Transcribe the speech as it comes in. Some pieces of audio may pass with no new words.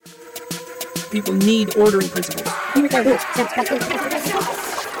People need ordering principles.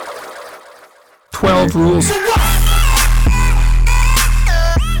 12 rules.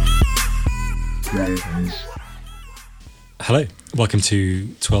 Hello, welcome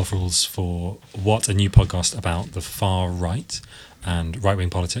to 12 Rules for What, a new podcast about the far right and right-wing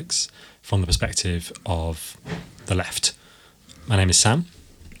politics from the perspective of the left. My name is Sam.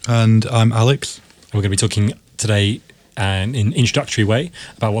 And I'm Alex. And we're going to be talking today in an introductory way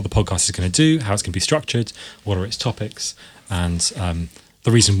about what the podcast is going to do, how it's going to be structured, what are its topics, and the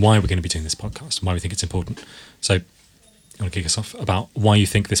reason why we're going to be doing this podcast and why we think it's important. So I want to kick us off about why you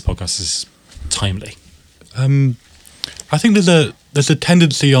think this podcast is timely. I think there's a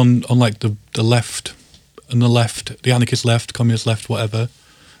tendency on like the left and the anarchist left, communist left, whatever,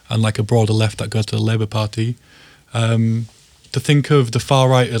 and like a broader left that goes to the Labour Party, to think of the far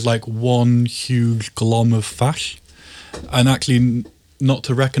right as like one huge glom of fash, and actually not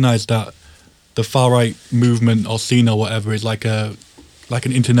to recognise that the far right movement or scene or whatever is like an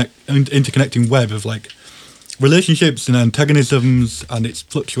interconnecting web of like relationships and antagonisms, and it's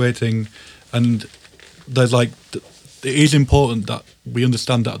fluctuating, and there's like it is important that we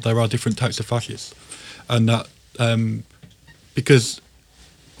understand that there are different types of fascists, and that because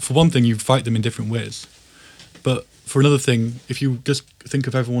for one thing you fight them in different ways, but for another thing, if you just think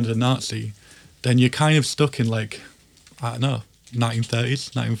of everyone as a Nazi, then you're kind of stuck in like, I don't know,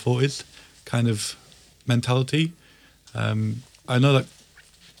 1930s, 1940s kind of mentality. I know that,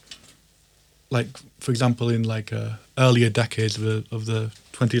 like, for example, in like earlier decades of the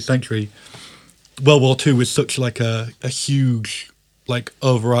 20th century, World War II was such like a huge, like,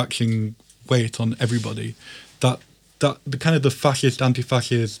 overarching weight on everybody that the kind of the fascist,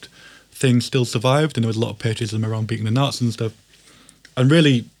 anti-fascist thing still survived, and there was a lot of patriotism around beating the Nazis and stuff. And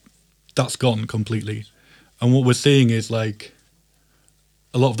really, that's gone completely. And what we're seeing is like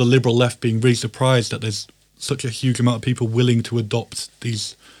a lot of the liberal left being really surprised that there's such a huge amount of people willing to adopt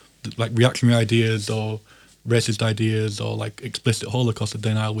these like reactionary ideas or racist ideas or like explicit Holocaust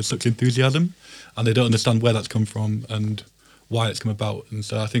denial with such enthusiasm, and they don't understand where that's come from and why it's come about. And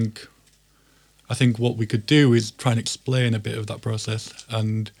so I think what we could do is try and explain a bit of that process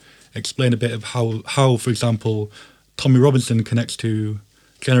and explain a bit of how, for example, Tommy Robinson connects to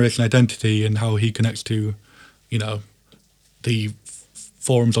generation identity and how he connects to, you know, the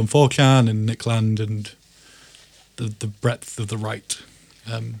forums on 4chan and Nick Land and the breadth of the right.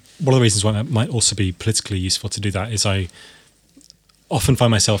 One of the reasons why it might also be politically useful to do that is I often find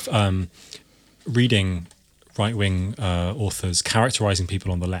myself reading right-wing authors characterising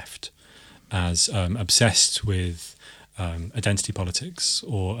people on the left as obsessed with identity politics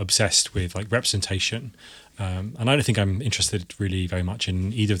or obsessed with like representation. And I don't think I'm interested really very much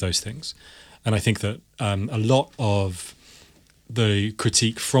in either of those things. And I think that a lot of the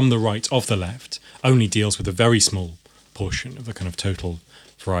critique from the right of the left only deals with a very small portion of the kind of total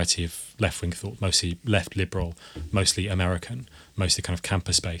variety of left-wing thought, mostly left liberal, mostly American, mostly kind of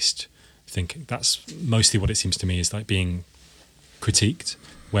campus-based thinking. That's mostly what it seems to me is like being critiqued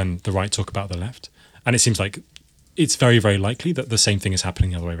when the right talk about the left. And it seems like it's very, very likely that the same thing is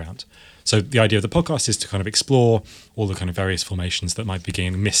happening the other way around. So the idea of the podcast is to kind of explore all the kind of various formations that might be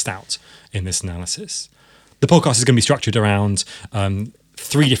getting missed out in this analysis. The podcast is going to be structured around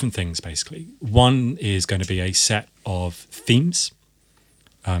three different things, basically. One is going to be a set of themes.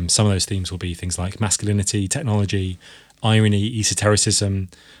 Some of those themes will be things like masculinity, technology, irony, esotericism,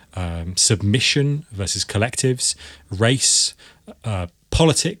 submission versus collectives, race,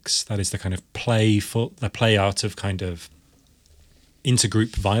 politics, that is the kind of play out of kind of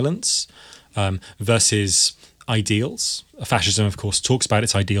intergroup violence, versus ideals. Fascism, of course, talks about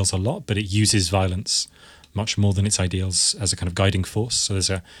its ideals a lot, but it uses violence much more than its ideals as a kind of guiding force. So there's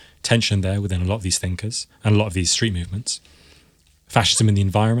a tension there within a lot of these thinkers and a lot of these street movements. Fascism in the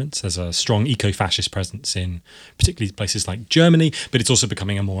environment, there's a strong eco-fascist presence in particularly places like Germany, but it's also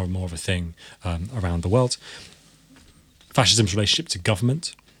becoming a more and more of a thing around the world. Fascism's relationship to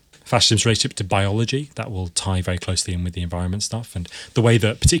government, fascism's relationship to biology, that will tie very closely in with the environment stuff, and the way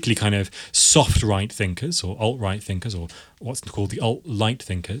that particularly kind of soft right thinkers or alt-right thinkers or what's called the alt-light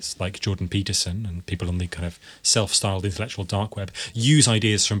thinkers like Jordan Peterson and people on the kind of self-styled intellectual dark web use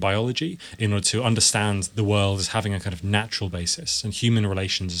ideas from biology in order to understand the world as having a kind of natural basis and human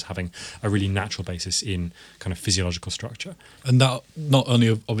relations as having a really natural basis in kind of physiological structure. And that not only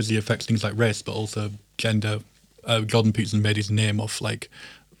obviously affects things like race, but also gender. Jordan Peterson made his name off like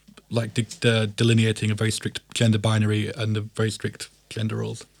delineating a very strict gender binary and a very strict gender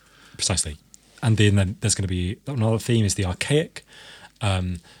roles. Precisely. And then there's going to be another theme is the archaic.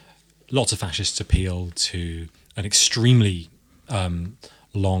 Lots of fascists appeal to an extremely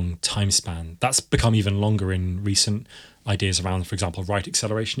long time span. That's become even longer in recent ideas around, for example, right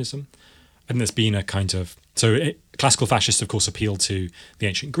accelerationism. And there's been a kind of classical fascists, of course, appeal to the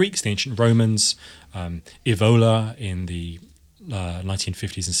ancient Greeks, the ancient Romans. Evola in the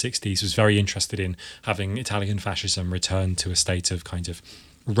 1950s and 60s was very interested in having Italian fascism return to a state of kind of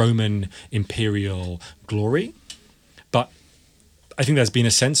Roman imperial glory. But I think there's been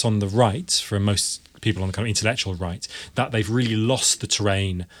a sense on the right, from most people on the kind of intellectual right, that they've really lost the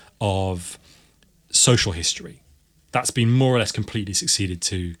terrain of social history. That's been more or less completely ceded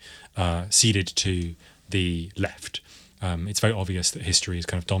to the left. It's very obvious that history is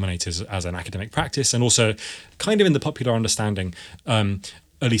kind of dominated as an academic practice, and also kind of in the popular understanding, at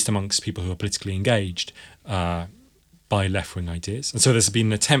least amongst people who are politically engaged, by left-wing ideas. And so there's been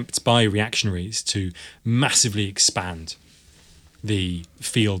an attempt by reactionaries to massively expand the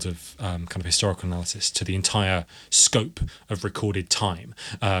field of kind of historical analysis to the entire scope of recorded time.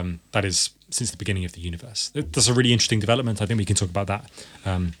 That is, since the beginning of the universe. That's a really interesting development. I think we can talk about that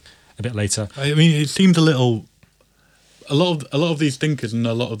a bit later. I mean, it seems a lot of these thinkers and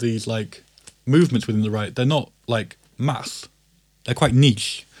a lot of these like movements within the right, they're not like mass. They're quite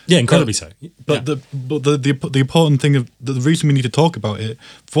niche. Yeah, incredibly so. But the important thing of the reason we need to talk about it,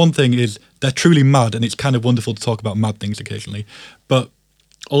 for one thing, is they're truly mad, and it's kind of wonderful to talk about mad things occasionally. But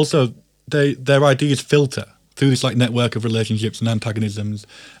also, their ideas filter through this like network of relationships and antagonisms,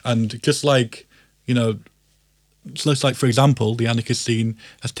 and just like, you know, just like, for example, the anarchist scene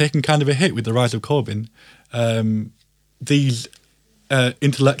has taken kind of a hit with the rise of Corbyn. These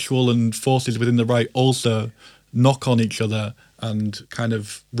intellectual and forces within the right also knock on each other and kind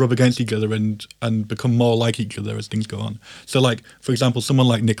of rub against each other and become more like each other as things go on. So, like, for example, someone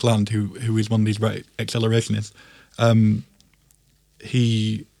like Nick Land, who is one of these right accelerationists,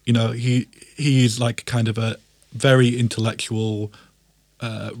 he is like kind of a very intellectual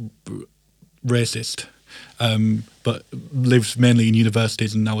racist, but lives mainly in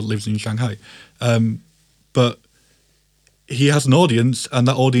universities and now lives in Shanghai. But he has an audience, and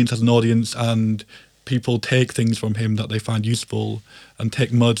that audience has an audience, and people take things from him that they find useful and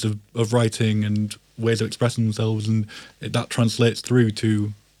take modes of writing and ways of expressing themselves, and that translates through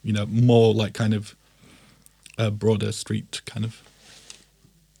to, you know, more like kind of broader street kind of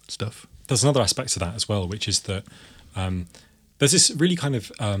stuff. There's another aspect to that as well, which is that there's this really kind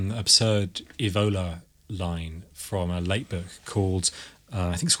of absurd Evola line from a late book called,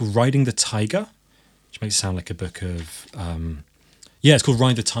 I think it's called Riding the Tiger, which makes it sound like a book of... it's called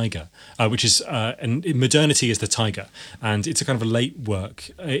Ride the Tiger, which is, and modernity is the tiger. And it's a kind of a late work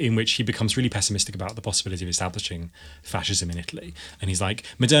in which he becomes really pessimistic about the possibility of establishing fascism in Italy. And he's like,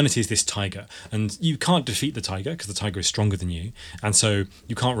 modernity is this tiger, and you can't defeat the tiger because the tiger is stronger than you. And so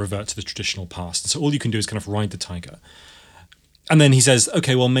you can't revert to the traditional past. And so all you can do is kind of ride the tiger. And then he says,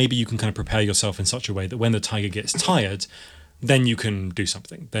 okay, well, maybe you can kind of prepare yourself in such a way that when the tiger gets tired, then you can do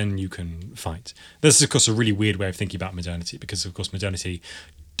something, then you can fight. This is, of course, a really weird way of thinking about modernity, because, of course, modernity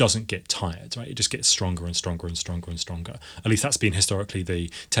doesn't get tired, right? It just gets stronger and stronger and stronger and stronger. At least that's been historically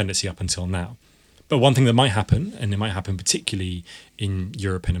the tendency up until now. But one thing that might happen, and it might happen particularly in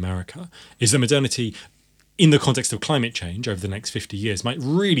Europe and America, is that modernity, in the context of climate change over the next 50 years, might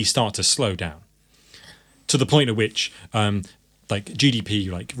really start to slow down to the point at which like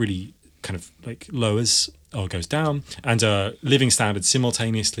GDP like really kind of like lowers or goes down, and living standards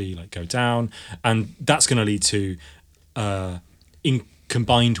simultaneously like go down, and that's going to lead to,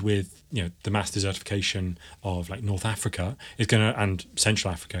 combined with, you know, the mass desertification of like North Africa and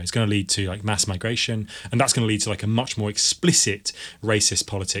Central Africa, is going to lead to like mass migration, and that's going to lead to like a much more explicit racist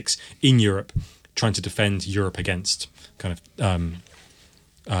politics in Europe, trying to defend Europe against kind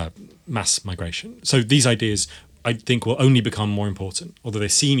of mass migration. So these ideas, I think, will only become more important, although they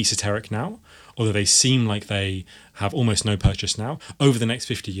seem esoteric now, although they seem like they have almost no purchase now. Over the next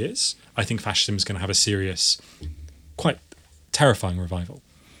 50 years, I think fascism is going to have a serious, quite terrifying revival.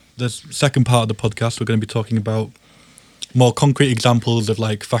 The second part of the podcast, we're going to be talking about more concrete examples of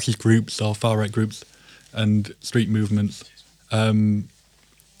like fascist groups or far-right groups and street movements. And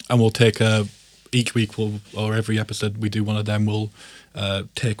we'll take each week or every episode we do one of them, we'll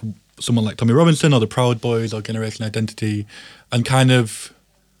take someone like Tommy Robinson or the Proud Boys or Generation Identity and kind of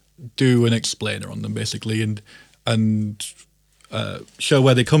do an explainer on them, basically, and show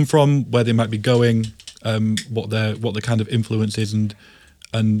where they come from, where they might be going, what their kind of influence is,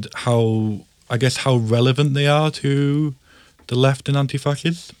 and how, I guess, how relevant they are to the left and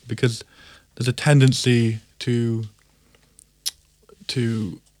anti-fascists, because there's a tendency to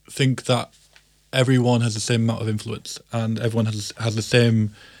think that everyone has the same amount of influence and everyone has the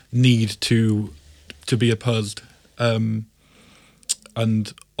same need to be opposed.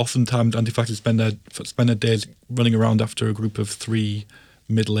 and oftentimes anti-fascists spend their days running around after a group of 3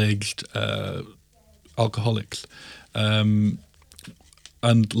 middle-aged alcoholics,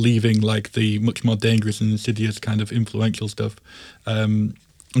 and leaving like the much more dangerous and insidious kind of influential stuff, and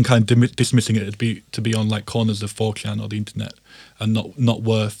kind of dismissing it to be on like corners of 4chan or the internet, and not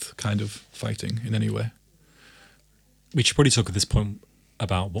worth kind of fighting in any way. We should probably talk at this point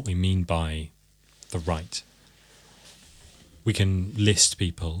about what we mean by the right. We can list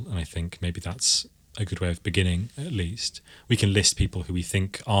people, and I think maybe that's a good way of beginning, at least. We can list people who we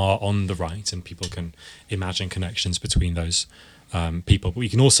think are on the right, and people can imagine connections between those people. But we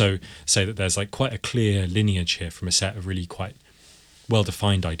can also say that there's like quite a clear lineage here from a set of really quite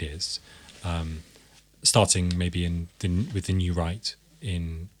well-defined ideas, starting maybe with the New Right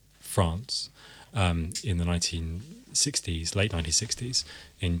in France in the 1960s, late 1960s.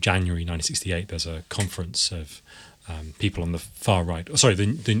 In January 1968, there's a conference of people on the far right, what's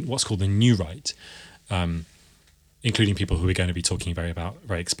called the New Right, including people who we're going to be talking very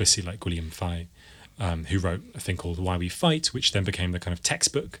explicitly, like William Fay, who wrote a thing called Why We Fight, which then became the kind of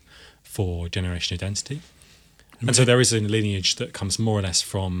textbook for generation identity. And so there is a lineage that comes more or less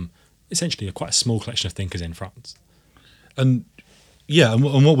from essentially quite a small collection of thinkers in France. And yeah, and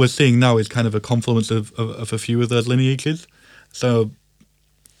what we're seeing now is kind of a confluence of a few of those lineages. So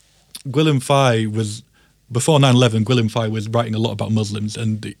William Fay was, before 9/11, William Fay was writing a lot about Muslims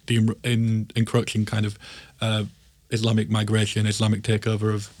and the encroaching kind of Islamic migration, Islamic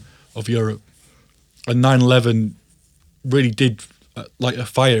takeover of Europe. And 9/11 really did light a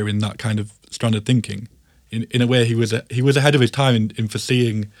fire in that kind of strand of thinking. In a way, he was ahead of his time in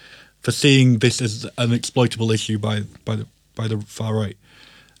foreseeing this as an exploitable issue by the far right.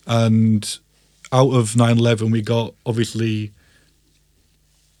 And out of 9/11, we got obviously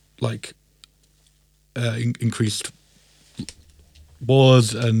like increased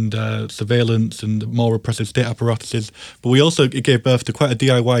wars and surveillance and more repressive state apparatuses. But it gave birth to quite a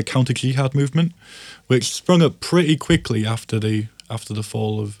DIY counter-jihad movement, which sprung up pretty quickly after the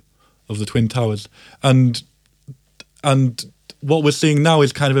fall of the Twin Towers. And what we're seeing now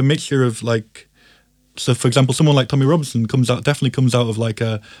is kind of a mixture of like, so for example, someone like Tommy Robinson definitely comes out of like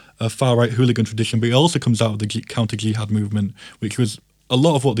a far-right hooligan tradition, but he also comes out of the counter-jihad movement, which was a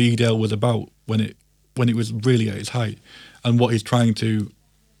lot of what the EDL was about when it was really at its height, and what he's trying to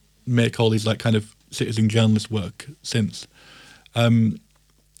make all these like kind of citizen journalist work since.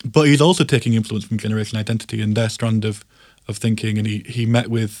 But he's also taking influence from Generation Identity and their strand of thinking, and he met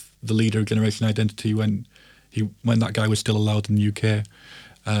with the leader of Generation Identity when that guy was still allowed in the UK,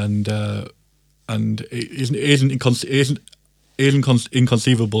 and it isn't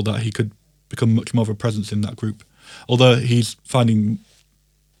inconceivable that he could become much more of a presence in that group, although he's finding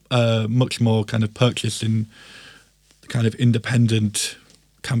much more kind of purchase in kind of independent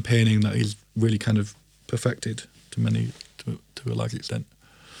campaigning that he's really kind of perfected to a large extent.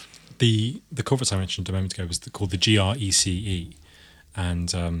 The conference I mentioned a moment ago was called the GRECE, and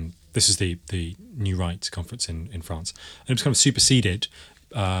this is the New Right conference in France, and it was kind of superseded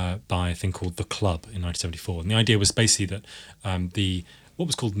by a thing called the Club in 1974. And the idea was basically that what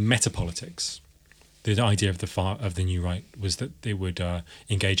was called metapolitics, the idea of the New Right was that they would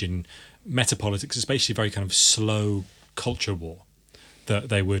engage in metapolitics, is basically a very kind of slow culture war, that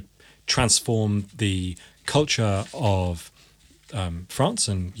they would transform the culture of France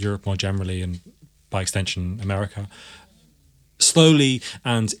and Europe more generally, and by extension America, slowly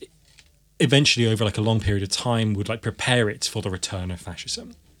and eventually over like a long period of time would like prepare it for the return of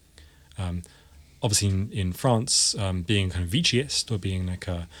fascism. Obviously in France, being kind of Vichyist or being like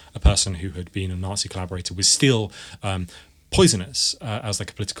a person who had been a Nazi collaborator was still poisonous as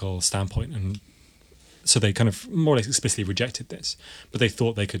like a political standpoint, and so they kind of more or less explicitly rejected this, but they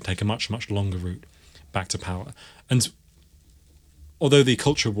thought they could take a much, much longer route back to power. And although the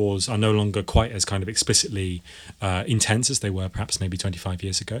culture wars are no longer quite as kind of explicitly intense as they were perhaps maybe 25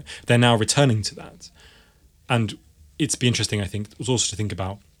 years ago, they're now returning to that. And it's be interesting, I think, also to think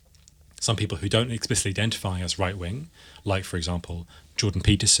about some people who don't explicitly identify as right-wing, like, for example, Jordan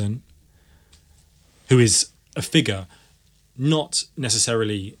Peterson, who is a figure not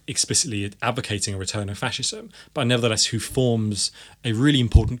necessarily explicitly advocating a return of fascism, but nevertheless who forms a really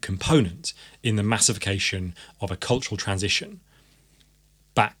important component in the massification of a cultural transition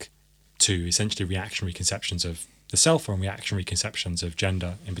back to essentially reactionary conceptions of the self and reactionary conceptions of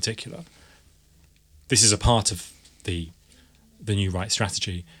gender in particular. This is a part of the New Right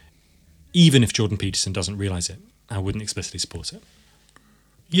strategy. Even if Jordan Peterson doesn't realise it, I wouldn't explicitly support it.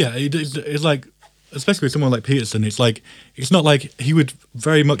 Yeah, it's like, especially with someone like Peterson, it's not like he would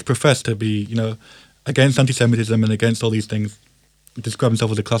very much profess to be, against anti-Semitism and against all these things. describe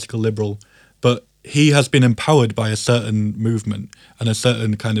himself as a classical liberal, but he has been empowered by a certain movement and a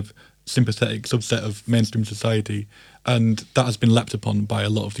certain kind of sympathetic subset of mainstream society, and that has been leapt upon by a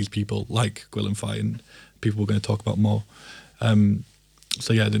lot of these people, like Gwilym Fai and people we're going to talk about more.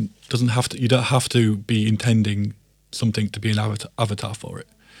 So yeah, it doesn't have to. You don't have to be intending something to be an avatar for it,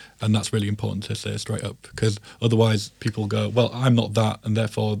 and that's really important to say straight up, because otherwise people go, "Well, I'm not that, and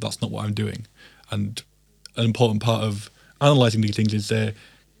therefore that's not what I'm doing." And an important part of analysing these things is a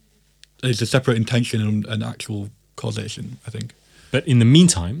separate intention and actual causation, I think. But in the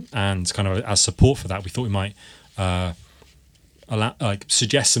meantime, and kind of as support for that, we thought we might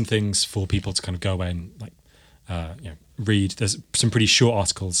suggest some things for people to kind of go away and read. There's some pretty short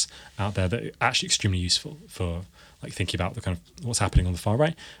articles out there that are actually extremely useful for like thinking about the kind of what's happening on the far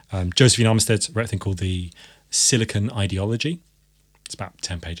right. Josephine Armistead wrote a thing called The Silicon Ideology. It's about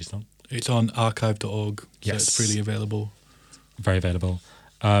 10 pages long. It's on archive.org, so Yes. it's freely available. Very available.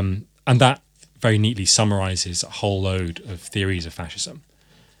 And that very neatly summarises a whole load of theories of fascism.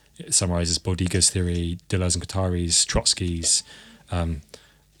 It summarises Bodega's theory, Deleuze and Guattari's, Trotsky's,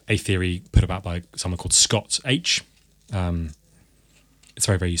 a theory put about by someone called Scott H. It's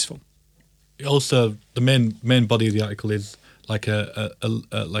very, very useful. Also, the main body of the article is like a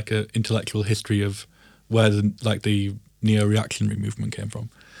intellectual history of where the neo-reactionary movement came from,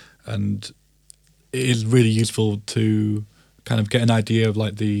 and it is really useful to kind of get an idea of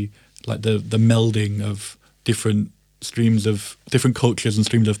the melding of different streams of different cultures and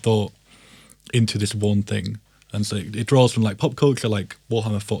streams of thought into this one thing. And so it draws from like pop culture, like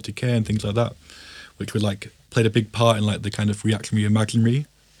Warhammer 40k and things like that, which were like played a big part in like the kind of reactionary imaginary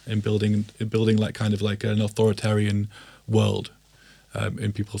in building like kind of like an authoritarian world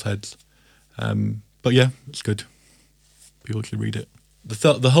in people's heads. But yeah, it's good. People should read it.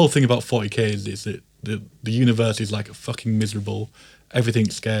 The whole thing about 40k is that the universe is like fucking miserable.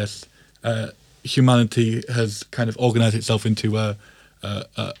 Everything's scarce. Humanity has kind of organized itself into a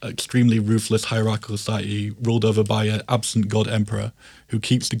extremely ruthless hierarchical society ruled over by an absent god emperor who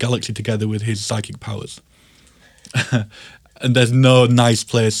keeps the galaxy together with his psychic powers. And there's no nice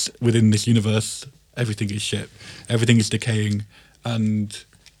place within this universe. Everything is shit. Everything is decaying, and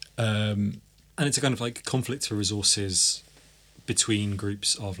it's a kind of like conflict for resources between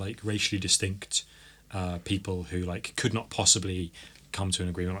groups of like racially distinct people who like could not possibly come to an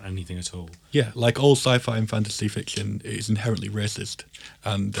agreement on anything at all. Yeah, like all sci-fi and fantasy fiction, it is inherently racist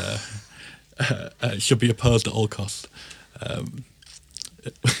and should be opposed at all costs.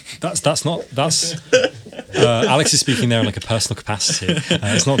 Alex is speaking there in like a personal capacity.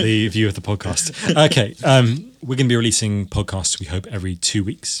 It's not the view of the podcast. Okay, we're going to be releasing podcasts, we hope, every 2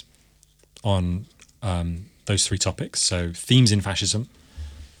 weeks on those 3 topics. So themes in fascism,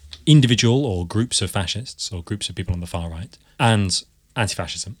 individual or groups of fascists or groups of people on the far right, and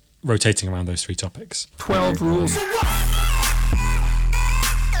anti-fascism, rotating around those 3 topics. 12 rules.